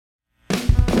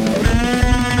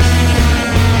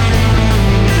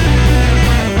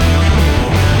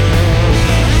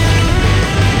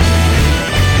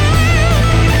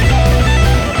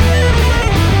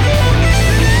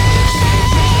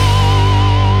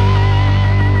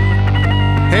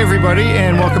everybody,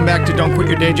 and welcome back to Don't Quit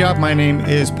Your Day Job. My name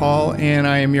is Paul, and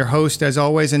I am your host as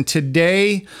always. And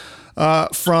today,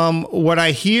 from what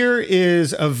I hear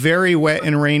is a very wet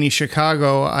and rainy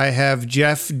Chicago, I have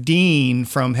Jeff Dean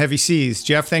from Heavy Seas.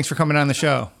 Jeff, thanks for coming on the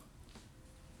show.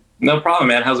 No problem,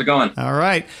 man. How's it going? All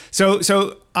right. So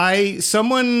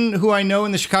someone who I know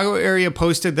in the Chicago area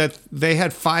posted that they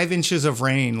had 5 inches of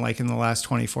rain like in the last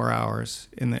 24 hours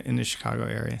in the Chicago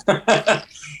area.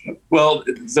 Well,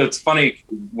 so it's funny.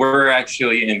 We're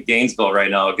actually in Gainesville right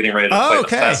now, getting ready to play the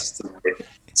fest.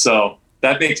 So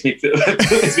that makes me feel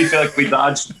like we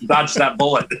dodged that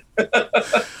bullet.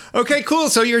 Okay, cool.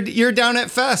 So you're down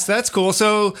at Fest. That's cool.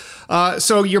 So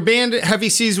your band Heavy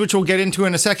Seas, which we'll get into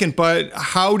in a second, but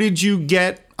how did you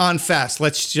get on Fest?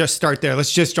 Let's just start there.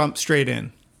 Let's just jump straight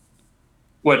in.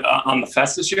 What, on the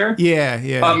Fest this year?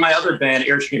 Yeah. My other band,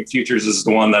 Airstream Futures, is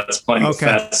the one that's playing the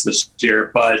Fest this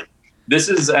year. But this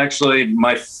is actually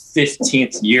my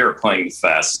 15th year playing the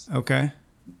Fest. Okay.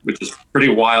 Which is pretty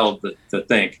wild to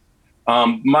think.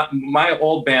 My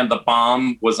old band, The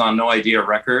Bomb, was on No Idea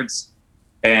Records.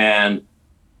 And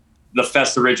the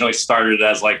Fest originally started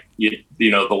as like, the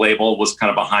label was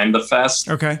kind of behind the Fest.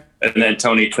 Okay. And then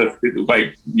Tony took,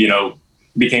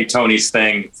 became Tony's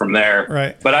thing from there.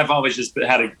 Right. But I've always just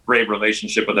had a great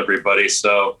relationship with everybody.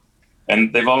 So,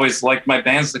 and they've always liked my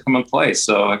bands to come and play.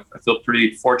 So I feel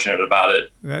pretty fortunate about it.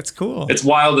 That's cool. It's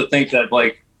wild to think that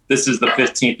this is the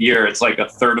 15th year. It's like a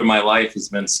third of my life has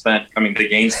been spent coming to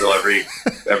Gainesville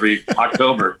every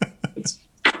October. It's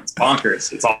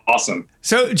bonkers. It's awesome.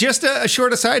 So just a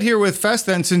short aside here with Fest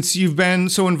then, since you've been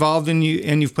so involved and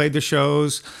you've played the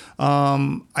shows,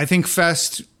 I think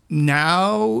Fest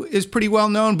now is pretty well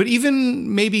known, but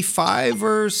even maybe 5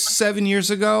 or 7 years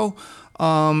ago,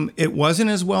 it wasn't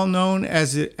as well known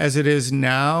as it is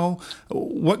now.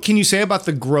 What can you say about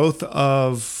the growth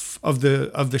of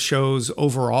the shows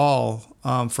overall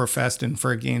for Fest and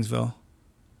for Gainesville?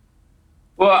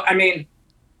 Well, I mean,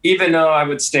 even though I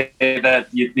would say that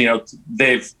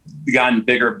they've gotten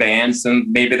bigger bands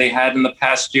than maybe they had in the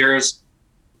past years,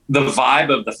 the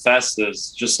vibe of the Fest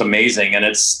is just amazing, and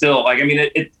it's still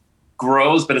it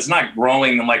grows, but it's not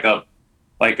growing like a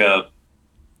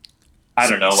I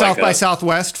don't know, South by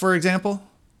Southwest, for example.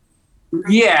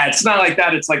 Yeah, it's not like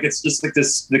that. It's just like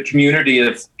this. The community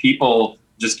of people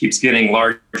just keeps getting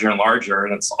larger and larger,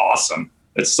 and it's awesome.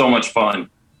 It's so much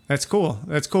fun. That's cool.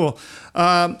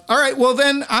 All right. Well,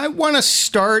 then I want to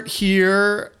start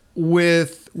here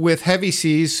with Heavy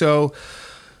Seas.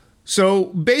 So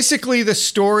basically the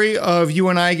story of you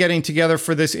and I getting together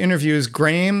for this interview is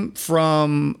Graham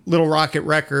from Little Rocket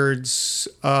Records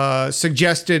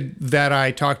suggested that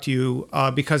I talk to you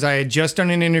because I had just done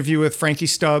an interview with Frankie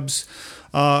Stubbs.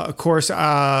 Of course,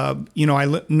 I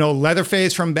know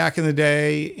Leatherface from back in the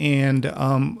day,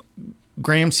 and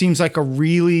Graham seems like a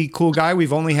really cool guy.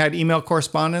 We've only had email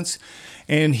correspondence.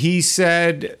 And he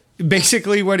said,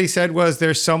 basically what he said was,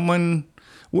 there's someone,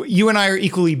 you and I are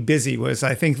equally busy, was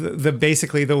I think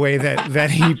basically the way that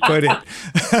he put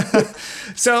it.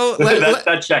 So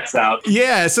that checks out.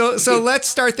 Yeah. So let's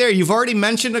start there. You've already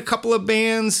mentioned a couple of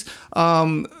bands.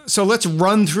 So let's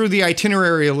run through the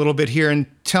itinerary a little bit here and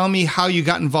tell me how you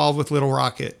got involved with Little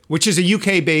Rocket, which is a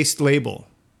UK based label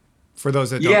for those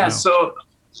that don't know. Yeah.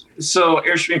 So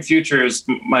Airstream Futures,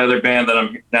 my other band that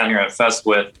I'm down here at Fest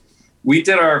with, we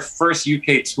did our first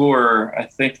UK tour. I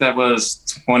think that was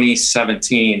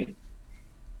 2017.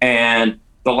 And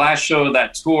the last show of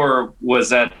that tour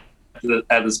was at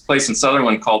this place in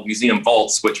Sutherland called Museum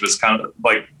Vaults, which was kind of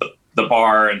like the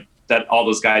bar and that all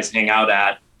those guys hang out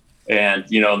at. And,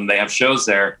 and they have shows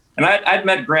there. And I'd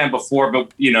met Graham before,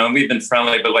 but, and we've been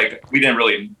friendly, but we didn't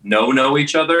really know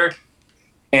each other.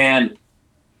 And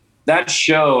that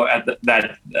show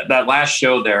that last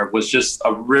show there was just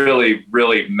a really,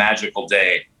 really magical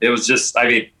day. It was just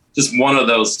one of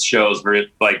those shows where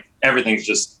everything's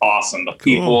just awesome. The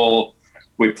people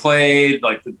we played,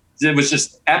 it was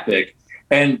just epic.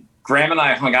 And Graham and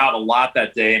I hung out a lot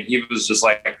that day, and he was just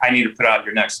like, I need to put out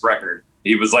your next record.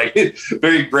 He was like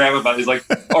very Graham about it. He's like,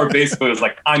 or basically it was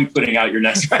like, I'm putting out your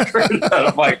next record. And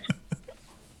I'm like,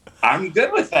 I'm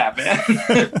good with that,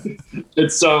 man.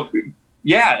 It's so.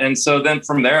 Yeah, and so then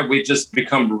from there, we just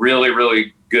become really,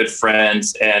 really good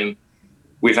friends, and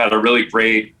we've had a really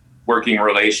great working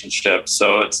relationship.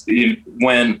 So it's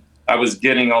when I was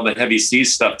getting all the Heavy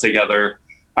Seas stuff together,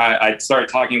 I started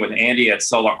talking with Andy at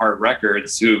Sell the Heart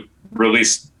Records, who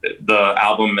released the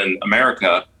album in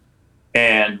America.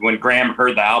 And when Graham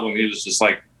heard the album, he was just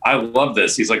like, I love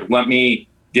this. He's like, let me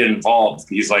get involved.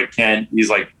 He's like,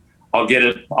 I'll get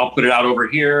it. I'll put it out over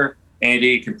here.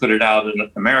 Andy can put it out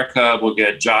in America. We'll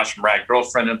get Josh from Rad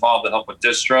Girlfriend involved to help with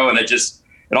distro. And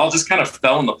it all just kind of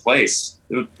fell into place.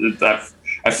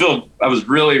 I feel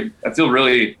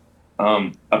really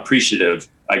appreciative,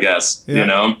 I guess, you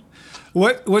know?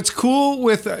 What's cool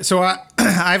with, so I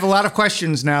have a lot of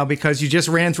questions now because you just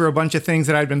ran through a bunch of things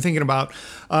that I've been thinking about,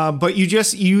 but you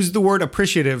just used the word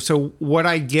appreciative. So what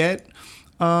I get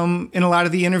in a lot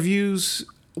of the interviews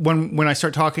when I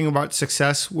start talking about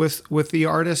success with the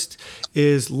artist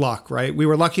is luck, right? We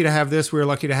were lucky to have this, we were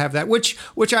lucky to have that, which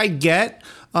I get,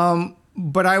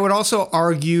 but I would also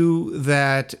argue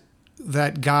that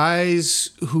guys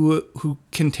who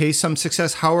can taste some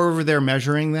success, however they're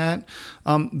measuring that,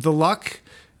 the luck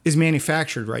is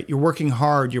manufactured, right? You're working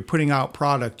hard, you're putting out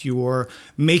product, you're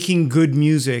making good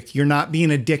music, you're not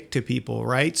being a dick to people,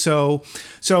 right? So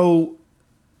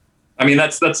I mean,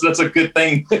 that's a good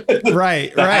thing.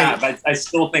 Right. I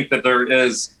still think that there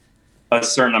is a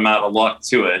certain amount of luck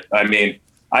to it. I mean,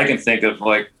 I can think of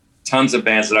like tons of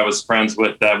bands that I was friends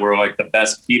with that were like the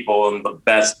best people and the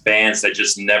best bands that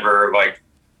just never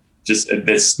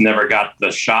never got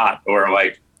the shot, or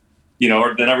like, you know,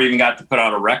 or they never even got to put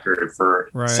out a record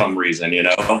for some reason, you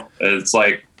know? It's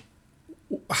like,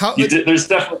 there's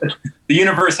definitely, the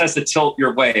universe has to tilt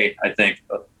your way, I think,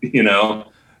 you know?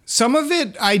 Some of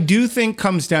it, I do think,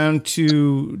 comes down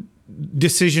to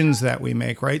decisions that we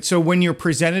make, right? So when you're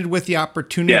presented with the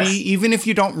opportunity, even if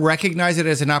you don't recognize it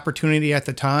as an opportunity at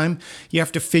the time, you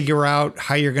have to figure out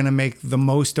how you're going to make the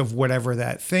most of whatever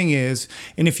that thing is.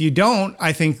 And if you don't,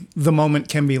 I think the moment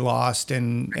can be lost.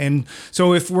 And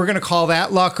so if we're going to call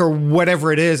that luck or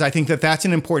whatever it is, I think that that's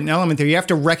an important element there. You have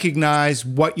to recognize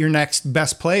what your next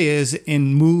best play is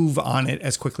and move on it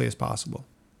as quickly as possible.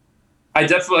 I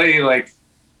definitely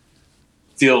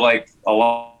feel like a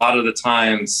lot of the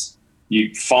times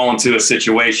you fall into a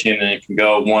situation and it can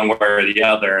go one way or the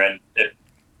other. And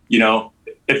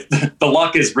if the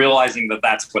luck is realizing that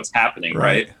that's what's happening,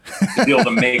 right? To be able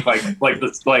to make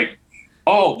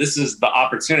oh, this is the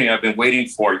opportunity I've been waiting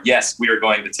for. Yes, we are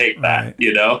going to take that,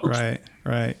 you know?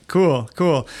 Right. Cool.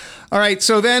 All right.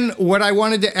 So then what I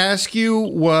wanted to ask you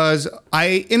was,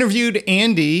 I interviewed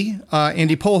Andy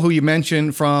Pohl, who you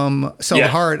mentioned from Sell the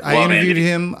Heart. I interviewed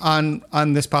him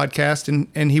on this podcast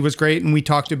and he was great. And we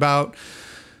talked about,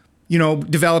 you know,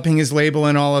 developing his label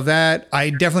and all of that. I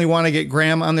definitely want to get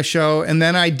Graham on the show. And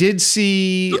then I did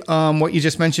see what you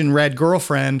just mentioned, Rad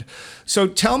Girlfriend. So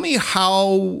tell me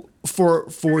how,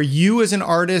 for you as an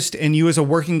artist and you as a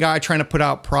working guy trying to put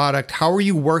out product, how are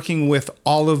you working with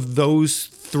all of those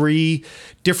three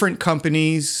different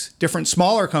companies, different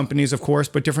smaller companies, of course,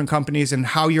 but different companies, and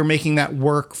how you're making that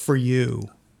work for you?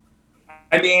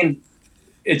 I mean,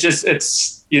 it's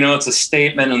a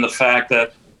statement in the fact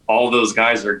that all those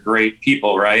guys are great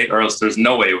people, right? Or else there's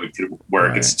no way it could work.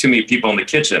 Right. It's too many people in the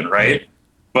kitchen, right?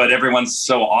 But everyone's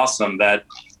so awesome that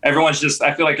everyone's just,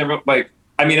 I feel like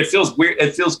it feels weird.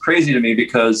 It feels crazy to me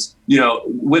because, you know,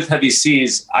 with Heavy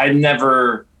Seas, I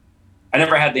never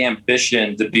had the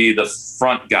ambition to be the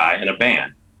front guy in a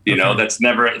band. You know, it's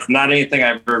not anything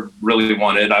I ever really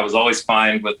wanted. I was always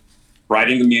fine with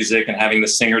writing the music and having the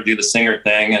singer do the singer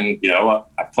thing. And, you know,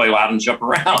 I play loud and jump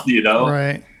around, you know?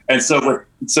 Right. And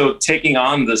so taking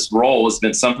on this role has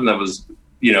been something that was,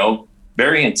 you know,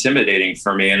 very intimidating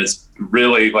for me. And it's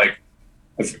really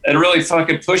it really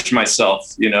fucking pushed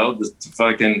myself, you know, to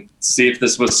fucking see if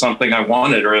this was something I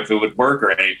wanted or if it would work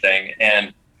or anything.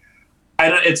 And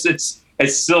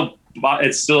it still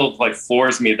like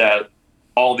floors me that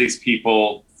all these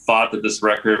people thought that this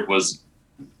record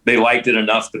they liked it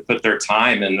enough to put their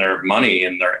time and their money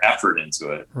and their effort into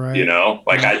it. Right. You know,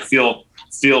 I feel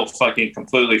fucking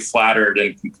completely flattered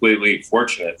and completely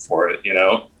fortunate for it, you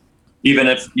know, even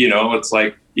if, you know, it's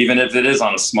like, even if it is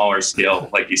on a smaller scale,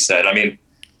 like you said. I mean,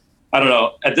 I don't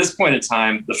know, at this point in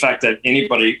time, the fact that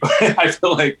anybody, I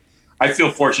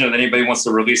feel fortunate that anybody wants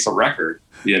to release a record,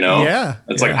 you know? Yeah.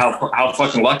 It's like, how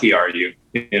fucking lucky are you,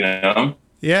 you know?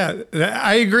 Yeah,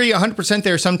 I agree 100%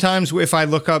 there. Sometimes if I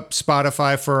look up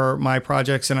Spotify for my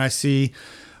projects and I see,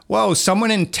 whoa,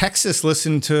 someone in Texas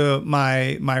listened to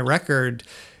my record,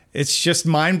 it's just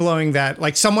mind blowing that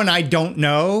like someone I don't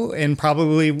know and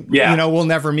probably, you know, we'll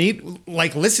never meet,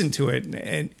 like listen to it.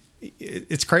 And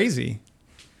it's crazy.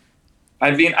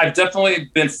 I mean, I've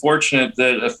definitely been fortunate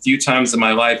that a few times in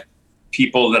my life,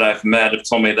 people that I've met have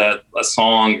told me that a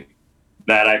song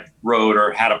that I wrote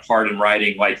or had a part in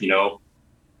writing, like, you know,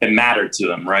 it mattered to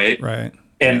them. Right.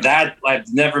 And that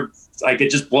I've never, like, it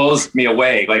just blows me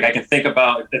away. Like I can think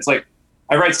about, it's like,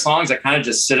 I write songs that kind of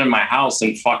just sit in my house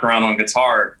and fuck around on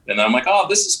guitar. And I'm like, oh,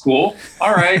 this is cool.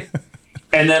 All right.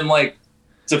 And then like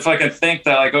to fucking think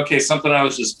that like, okay, something I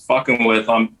was just fucking with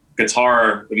on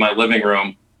guitar in my living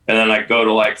room, and then I go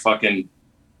to like fucking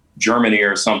Germany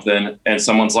or something, and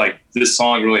someone's like, this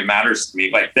song really matters to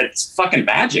me. Like, that's fucking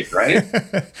magic, right?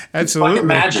 Absolutely. It's fucking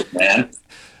magic, man.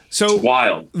 So it's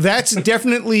wild. That's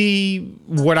definitely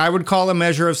what I would call a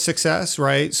measure of success,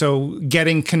 right? So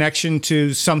getting connection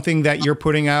to something that you're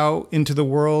putting out into the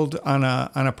world on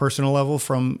a personal level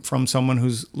from someone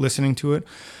who's listening to it.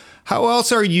 How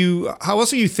else are you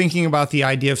thinking about the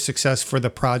idea of success for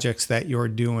the projects that you're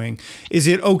doing? Is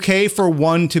it okay for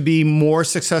one to be more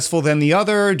successful than the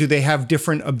other? Do they have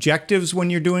different objectives when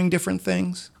you're doing different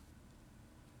things?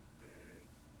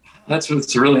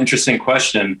 It's a really interesting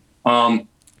question.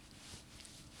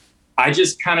 I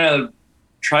just kind of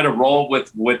try to roll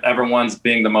with everyone's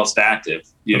being the most active.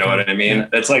 You know what I mean? Yeah.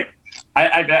 It's like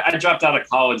I dropped out of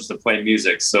college to play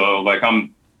music, so like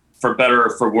I'm, for better or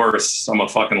for worse, I'm a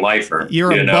fucking lifer.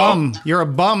 You're a bum. You're a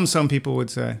bum, some people would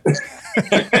say.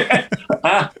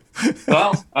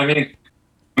 Well, I mean,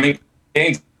 am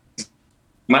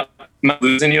I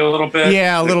losing you a little bit?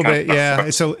 Yeah, a little bit. Yeah,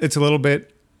 it's a little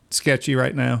bit sketchy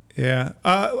right now. Yeah.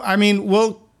 I mean,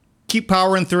 we'll keep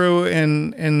powering through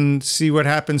and see what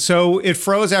happens. So it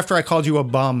froze after I called you a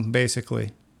bum,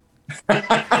 basically.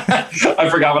 I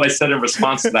forgot what I said in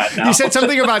response to that now. You said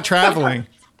something about traveling.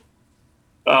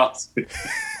 Oh.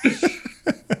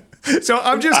 So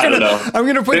I'm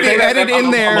gonna put the edit in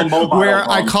there where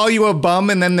I call you a bum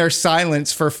and then there's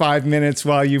silence for 5 minutes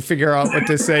while you figure out what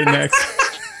to say next.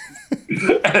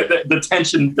 The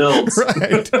tension builds.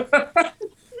 Right.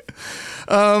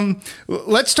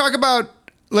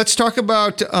 Let's talk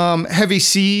about Heavy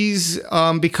Seas,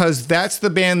 because that's the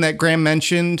band that Graham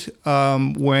mentioned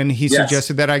when he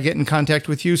suggested that I get in contact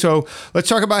with you. So let's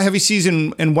talk about Heavy Seas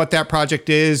and what that project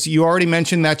is. You already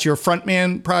mentioned that's your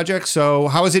frontman project. So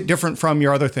how is it different from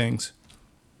your other things?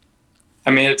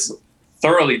 I mean, it's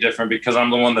thoroughly different because I'm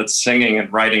the one that's singing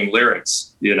and writing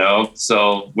lyrics, you know,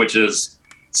 so which is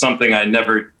something I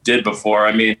never did before.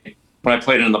 I mean, when I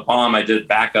played in the Bomb, I did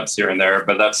backups here and there,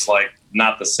 but that's like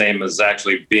not the same as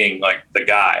actually being like the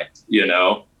guy, you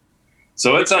know?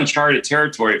 So it's uncharted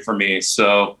territory for me.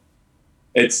 So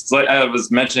it's like I was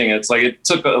mentioning, it's like it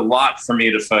took a lot for me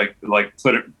to like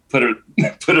put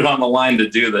it on the line to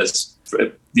do this.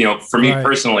 You know, for me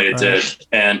personally, it did.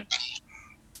 And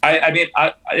I mean,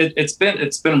 it's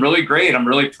been really great. I'm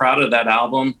really proud of that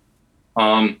album.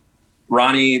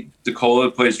 Ronnie DeCola,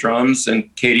 who plays drums,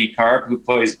 and Katie Karp, who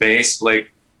plays bass,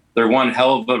 like they're one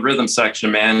hell of a rhythm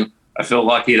section, man. I feel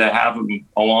lucky to have them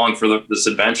along for this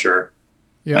adventure.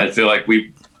 Yeah. I feel like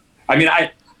I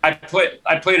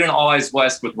played in All Eyes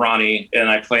West with Ronnie, and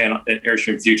I play in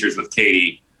Airstream Futures with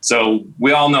Katie. So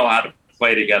we all know how to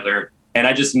play together. And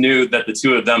I just knew that the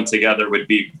two of them together would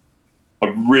be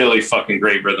a really fucking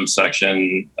great rhythm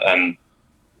section, and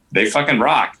they fucking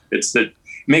rock.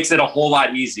 Makes it a whole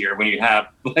lot easier when you have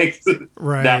like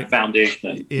that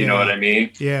foundation. You know what I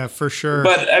mean? Yeah, for sure.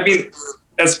 But I mean,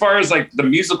 as far as like the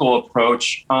musical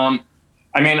approach, I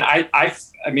mean, I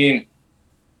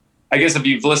guess if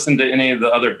you've listened to any of the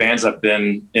other bands I've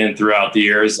been in throughout the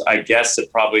years, I guess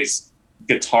it probably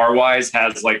guitar wise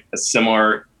has like a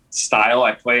similar style.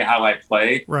 I play how I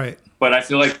play. Right. But I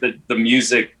feel like the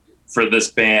music for this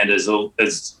band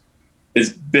is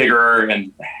bigger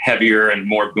and heavier and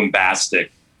more boombastic,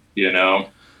 you know?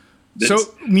 So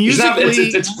musically,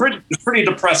 it's pretty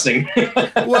depressing.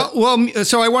 well,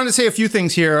 so I want to say a few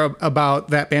things here about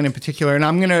that band in particular, and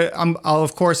I'll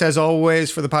of course, as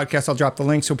always, for the podcast, I'll drop the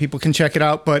link so people can check it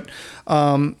out. But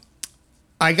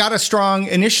I got a strong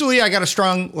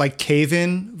like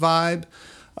Cave-In vibe,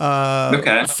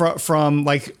 from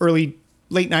like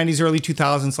late 90s, early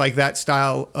 2000s, like that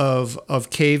style of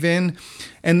Cave-In.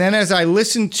 And then as I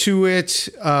listened to it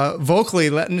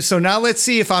vocally, so now let's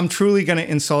see if I'm truly going to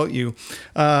insult you.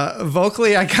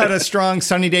 Vocally, I got a strong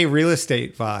Sunny Day Real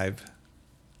Estate vibe.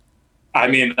 I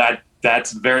mean,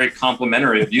 that's very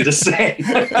complimentary of you to say.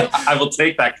 I will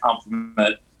take that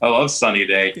compliment. I love Sunny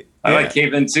Day. I like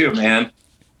Cave-In too, man.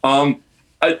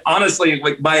 Honestly,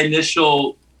 like my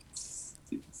initial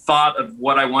thought of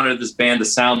what I wanted this band to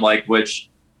sound like, which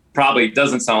probably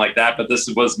doesn't sound like that, but this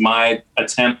was my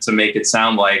attempt to make it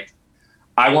sound like.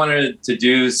 I wanted to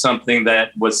do something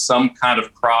that was some kind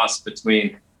of cross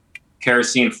between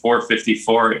Kerosene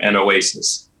 454 and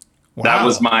Oasis. Wow. That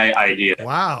was my idea.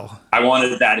 Wow. I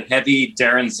wanted that heavy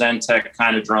Darren Zentek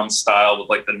kind of drum style with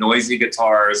like the noisy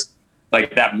guitars,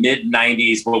 like that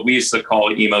mid-90s, what we used to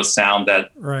call emo sound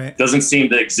that doesn't seem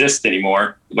to exist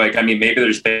anymore. Like, I mean, maybe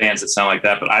there's bands that sound like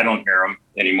that, but I don't hear them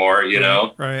anymore, you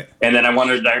know? Right. And then I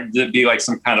wanted there to be like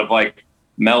some kind of like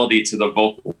melody to the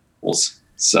vocals.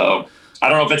 So I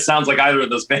don't know if it sounds like either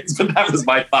of those bands, but that was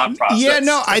my thought process. Yeah,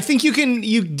 no, I think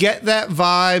you get that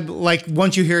vibe like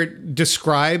once you hear it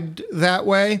described that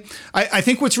way. I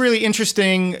think what's really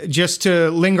interesting, just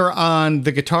to linger on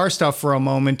the guitar stuff for a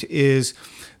moment, is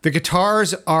the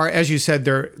guitars are, as you said,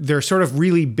 they're sort of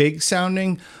really big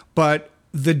sounding, but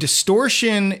the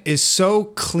distortion is so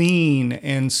clean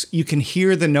and you can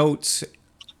hear the notes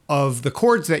of the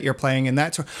chords that you're playing, and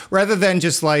that's rather than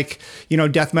just like,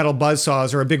 death metal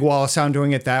buzzsaws or a big wall of sound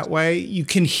doing it that way. You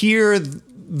can hear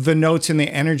the notes and the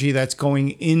energy that's going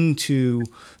into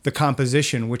the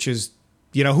composition, which is,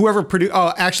 whoever produced.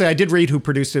 Oh, actually, I did read who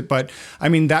produced it, but I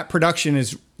mean that production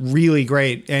is really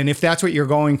great. And if that's what you're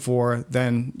going for,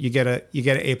 then you get an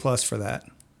A+ for that.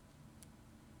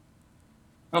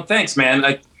 Oh, thanks, man.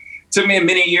 It took me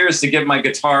many years to get my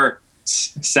guitar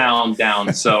sound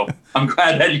down, so I'm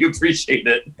glad that you appreciate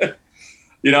it.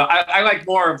 I like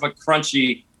more of a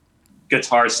crunchy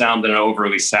guitar sound than an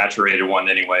overly saturated one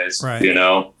anyways. Right.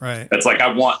 Right. It's like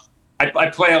I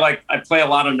play a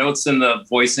lot of notes in the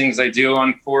voicings I do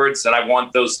on chords, and I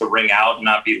want those to ring out and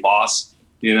not be lost,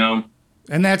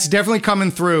 And that's definitely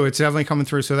coming through. It's definitely coming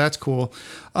through, so that's cool.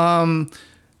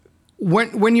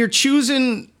 When you're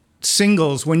choosing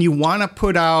singles, when you want to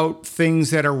put out things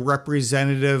that are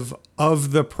representative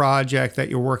of the project that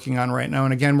you're working on right now,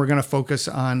 and again, we're going to focus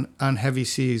on Heavy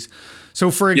Seas.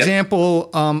 So for example,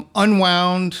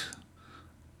 Unwound,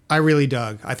 I really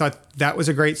dug. I thought that was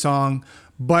a great song,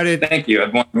 but thank you.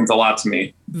 It means a lot to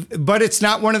me. But it's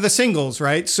not one of the singles,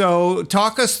 right? So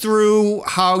talk us through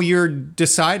how you're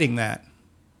deciding that.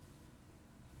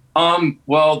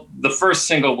 Well, the first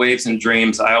single, Waves and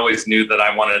Dreams, I always knew that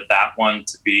I wanted that one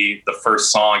to be the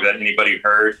first song that anybody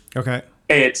heard. Okay.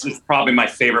 It's probably my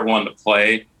favorite one to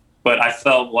play, but I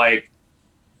felt like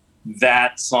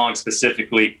that song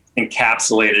specifically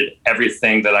encapsulated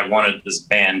everything that I wanted this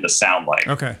band to sound like.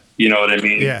 Okay. You know what I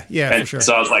mean? Yeah, and for sure.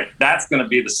 So I was like, that's going to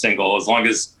be the single, as long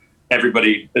as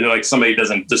everybody, like somebody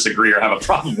doesn't disagree or have a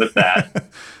problem with that.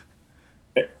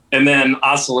 And then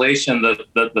Oscillation,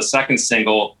 the second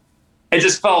single, it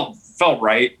just felt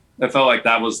right. I felt like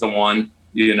that was the one,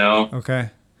 Okay.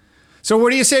 So what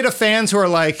do you say to fans who are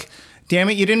like, damn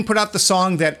it, you didn't put out the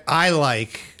song that I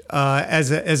like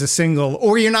as a single,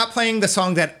 or you're not playing the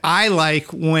song that I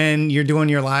like when you're doing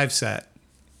your live set?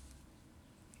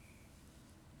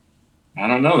 I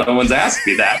don't know. No one's asked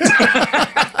me that.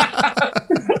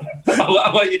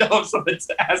 I'll let you know if someone's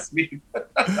asked me.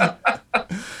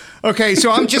 Okay, so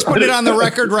I'm just putting it on the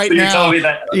record right so you're now. Telling me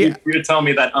that, You're telling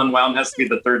me that Unwound has to be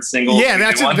the third single? Yeah,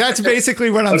 that's basically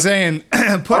what I'm saying.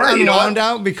 Put Unwound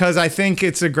out because I think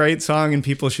it's a great song and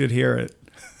people should hear it.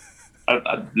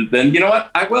 Then you know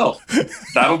what? I will.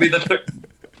 That'll be the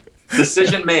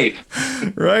decision made.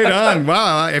 Right on.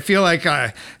 Wow, I feel like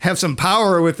I have some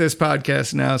power with this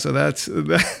podcast now, so that's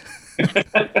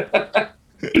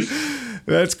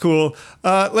cool.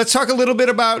 Let's talk a little bit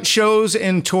about shows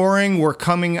and touring. We're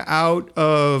coming out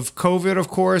of COVID, of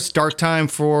course. Dark time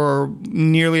for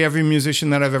nearly every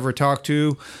musician that I've ever talked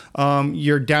to.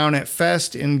 You're down at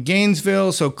Fest in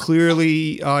Gainesville, so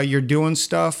clearly you're doing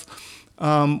stuff.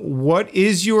 What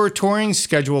is your touring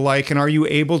schedule like, and are you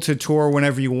able to tour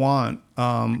whenever you want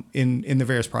in the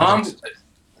various projects?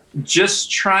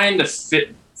 Just trying to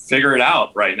figure it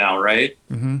out right now, right?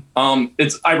 Mm-hmm.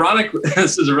 It's ironic.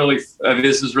 This is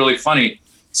really funny.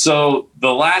 So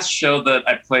the last show that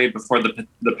I played before the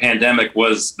pandemic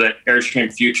was the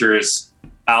Airstream Futures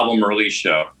album release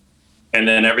show, and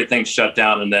then everything shut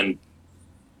down, and then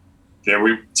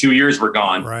 2 years were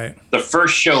gone. Right. The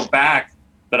first show back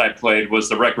that I played was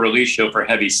the record release show for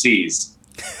Heavy Seas.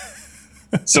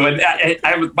 So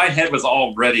my head was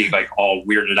already like all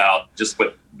weirded out just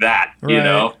with that,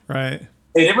 Right.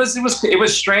 And it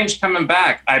was strange coming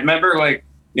back. I remember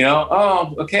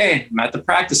oh, okay, I'm at the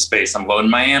practice space. I'm loading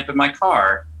my amp in my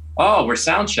car. Oh, we're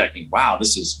sound checking. Wow,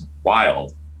 this is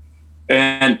wild.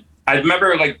 And I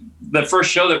remember the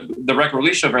first show, the record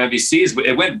release show for Heavy Seas,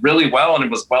 it went really well and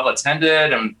it was well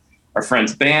attended and our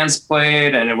friends' bands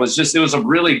played and it was a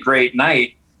really great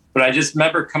night. But I just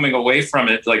remember coming away from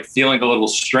it feeling a little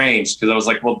strange because I was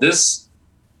like, well, this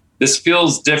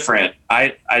feels different.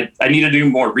 I need to do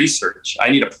more research. I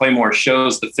need to play more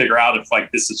shows to figure out if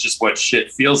this is just what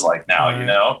shit feels like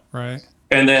now, Right.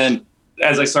 And then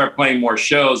as I started playing more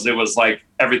shows, it was like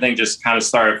everything just kind of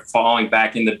started falling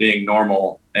back into being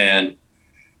normal. And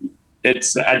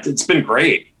it's been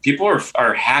great. People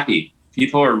are happy.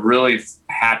 People are really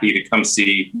happy to come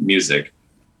see music.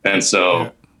 And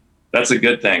so that's a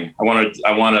good thing. I want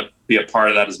to be a part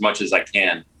of that as much as I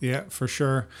can. Yeah, for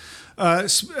sure.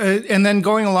 And then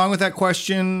going along with that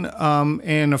question,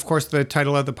 and of course the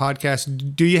title of the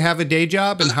podcast, do you have a day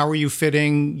job, and how are you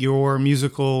fitting your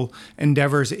musical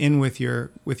endeavors in with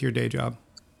your day job?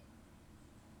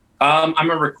 I'm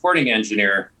a recording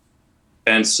engineer,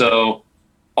 and so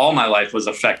all my life was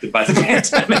affected by the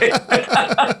pandemic.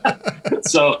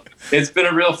 So it's been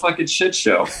a real fucking shit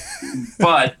show.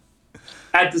 But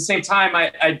at the same time,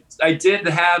 I did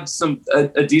have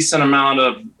a decent amount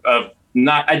of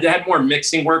not. I had more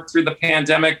mixing work through the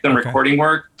pandemic than recording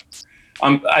work.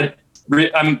 I'm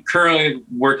currently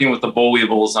working with the Boll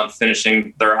Weevils on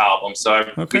finishing their album. So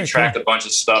we tracked a bunch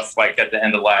of stuff like at the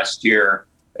end of last year,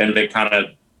 and been kind of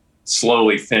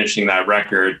slowly finishing that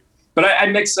record. But I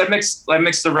mixed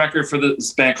the record for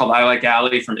this band called I Like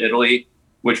Ali from Italy,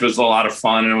 which was a lot of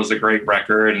fun, and it was a great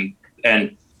record.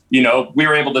 And we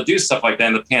were able to do stuff like that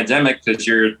in the pandemic because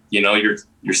you're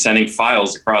sending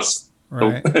files across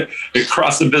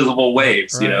across invisible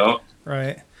waves,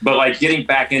 Right. But like getting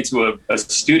back into a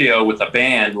studio with a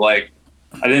band, like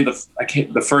I think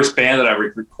the first band that I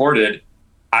recorded,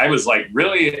 I was like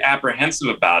really apprehensive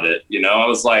about it. I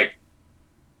was like,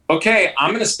 okay,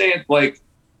 I'm gonna stay like.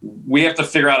 We have to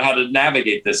figure out how to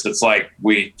navigate this. It's like,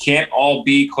 we can't all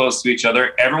be close to each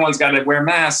other. Everyone's got to wear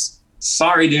masks.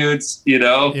 Sorry, dudes,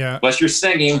 unless you're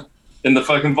singing in the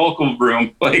fucking vocal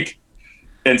room.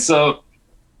 And so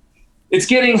it's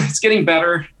getting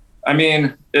better. I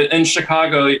mean, in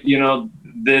Chicago,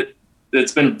 that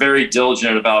it's been very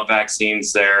diligent about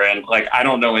vaccines there. And I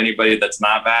don't know anybody that's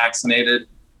not vaccinated,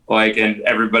 and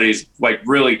everybody's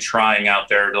really trying out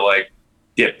there to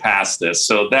get past this.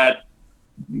 So that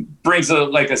brings a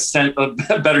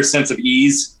better sense of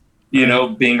ease,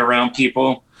 being around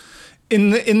people.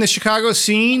 In the Chicago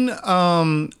scene,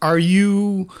 are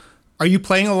you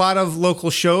playing a lot of local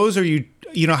shows? Or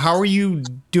how are you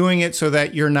doing it so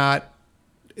that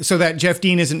Jeff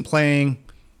Dean isn't playing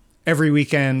every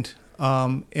weekend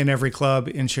in every club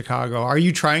in Chicago? Are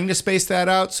you trying to space that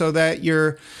out so that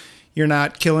you're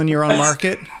not killing your own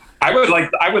market? I would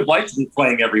like to be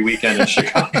playing every weekend in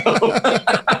Chicago.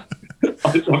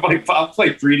 I'll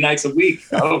play 3 nights a week.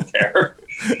 I don't care.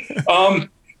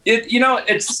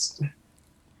 It's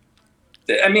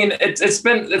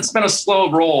been a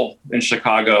slow roll in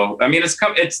Chicago. I mean, it's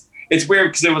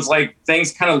weird because it was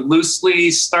things kind of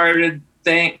loosely started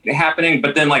happening,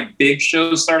 but then big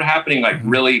shows started happening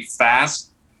really fast.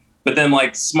 But then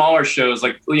smaller shows,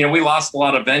 we lost a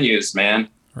lot of venues, man,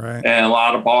 right, and a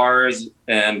lot of bars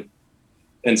and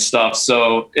stuff.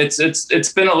 So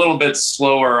it's been a little bit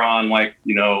slower on the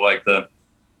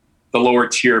lower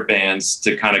tier bands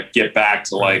to kind of get back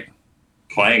to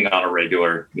playing on a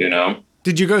regular,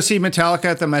 Did you go see Metallica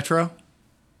at the Metro?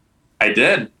 I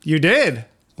did. You did?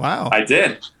 Wow. I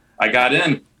did. I got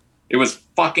in. It was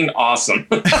fucking awesome.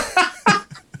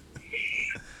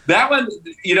 That one,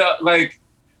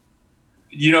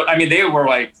 they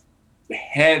were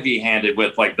heavy-handed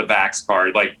with the Vax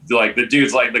card, the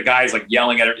dudes, the guys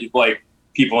yelling at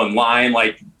people in line,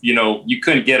 you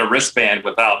couldn't get a wristband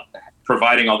without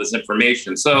providing all this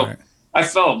information. So right. I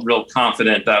felt real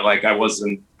confident that I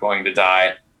wasn't going to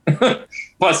die.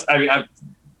 Plus, I'm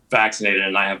vaccinated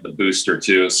and I have the booster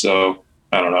too, so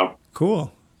I don't know.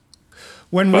 Cool.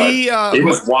 It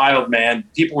was wild, man.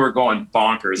 People were going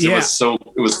bonkers. Yeah.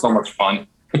 It was so much fun.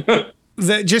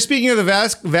 Just speaking of the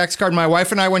Vax card, my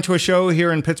wife and I went to a show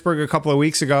here in Pittsburgh a couple of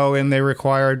weeks ago, and they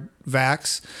required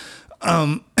Vax.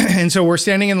 And so we're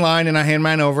standing in line, and I hand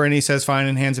mine over, and he says, fine,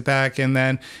 and hands it back. And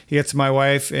then he gets to my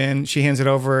wife, and she hands it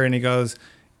over, and he goes,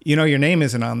 your name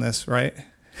isn't on this, right?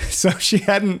 So she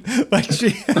hadn't, she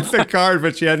had the card,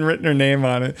 but she hadn't written her name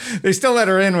on it. They still let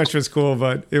her in, which was cool,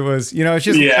 but it was, it's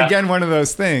just, again, one of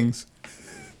those things.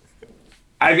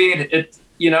 I mean, it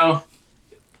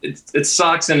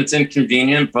sucks and it's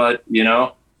inconvenient, but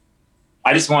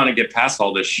I just want to get past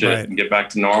all this shit and get back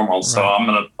to normal. So I'm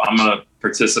gonna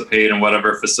participate in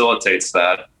whatever facilitates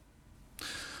that.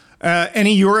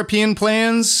 Any European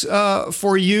plans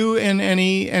for you and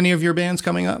any of your bands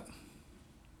coming up?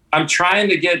 I'm trying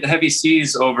to get Heavy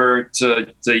Seas over to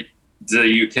the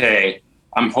UK.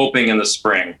 I'm hoping in the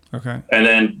spring. Okay. And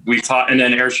then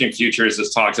Airstream Futures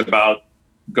has talked about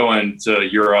going to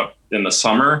Europe in the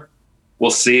summer.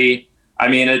 We'll see. I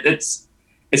mean, it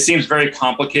seems very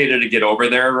complicated to get over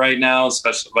there right now,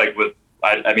 especially with,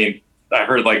 I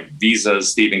heard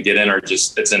visas to even get in are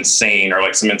just, it's insane,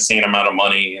 or some insane amount of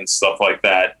money and stuff like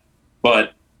that.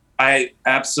 But I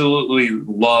absolutely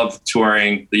love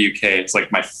touring the UK. It's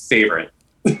my favorite.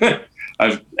 Cool.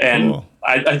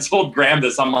 I told Graham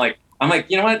this. I'm like,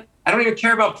 you know what? I don't even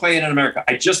care about playing in America.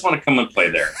 I just want to come and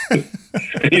play there.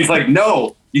 And he's like,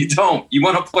 no, You don't. You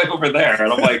want to play over there.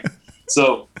 And I'm like,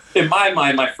 so in my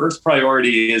mind, my first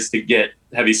priority is to get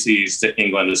Heavy Seas to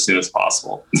England as soon as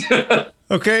possible.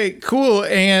 Okay, cool.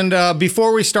 And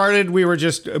before we started, we were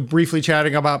just briefly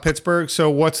chatting about Pittsburgh. So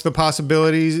what's the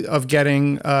possibilities of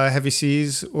getting Heavy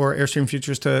Seas or Airstream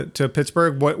Futures to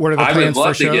Pittsburgh? What are the plans for shows? I would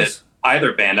love to get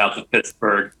either band out to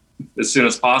Pittsburgh as soon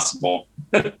as possible.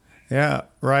 Yeah,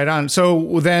 right on.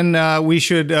 So then we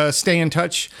should stay in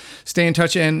touch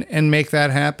and make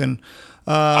that happen.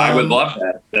 I would love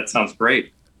that. That sounds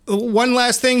great. One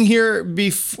last thing here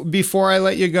before I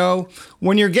let you go.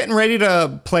 When you're getting ready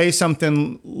to play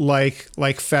something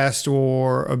like Fest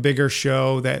or a bigger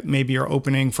show that maybe you're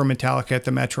opening for Metallica at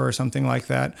the Metro or something like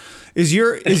that, is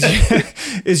your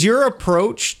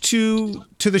approach to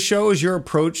the show, is your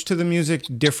approach to the music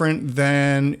different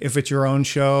than if it's your own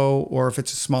show or if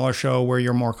it's a smaller show where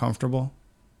you're more comfortable?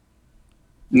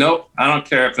 Nope. I don't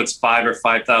care if it's 5 or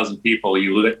 5,000 people.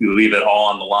 You leave it all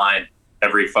on the line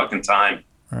every fucking time.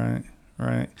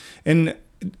 Right. And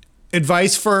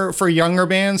advice for younger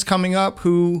bands coming up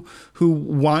who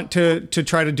want to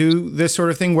try to do this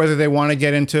sort of thing, whether they want to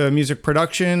get into music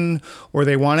production or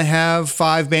they want to have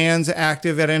 5 bands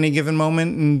active at any given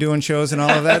moment and doing shows and all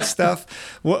of that stuff.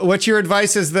 What's your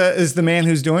advice as the man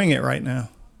who's doing it right now?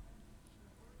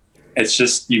 It's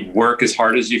just, you work as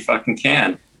hard as you fucking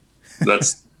can.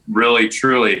 That's really,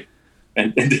 truly.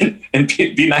 And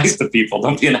be nice to people.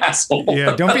 Don't be an asshole.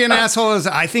 Yeah, don't be an asshole.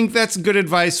 I think that's good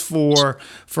advice for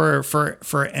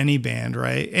any band,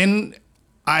 right? And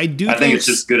I think it's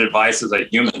just good advice as a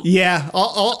human. Yeah,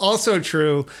 also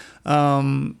true.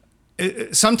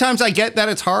 Sometimes I get that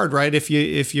it's hard, right? If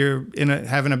you're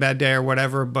having a bad day or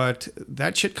whatever, but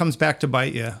that shit comes back to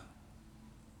bite you.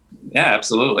 Yeah,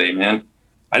 absolutely, man.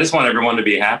 I just want everyone to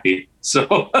be happy.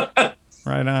 So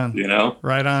right on.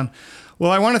 Right on. Well,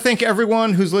 I want to thank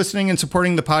everyone who's listening and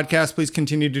supporting the podcast. Please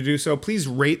continue to do so. Please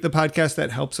rate the podcast.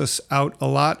 That helps us out a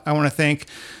lot. I want to thank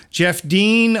Jeff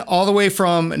Dean, all the way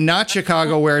from not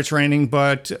Chicago where it's raining,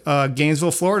 but Gainesville,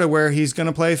 Florida, where he's going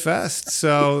to play Fest.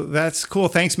 So that's cool.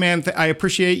 Thanks, man. I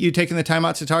appreciate you taking the time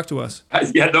out to talk to us.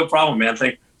 Yeah, no problem, man.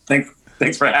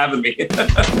 Thanks for having me.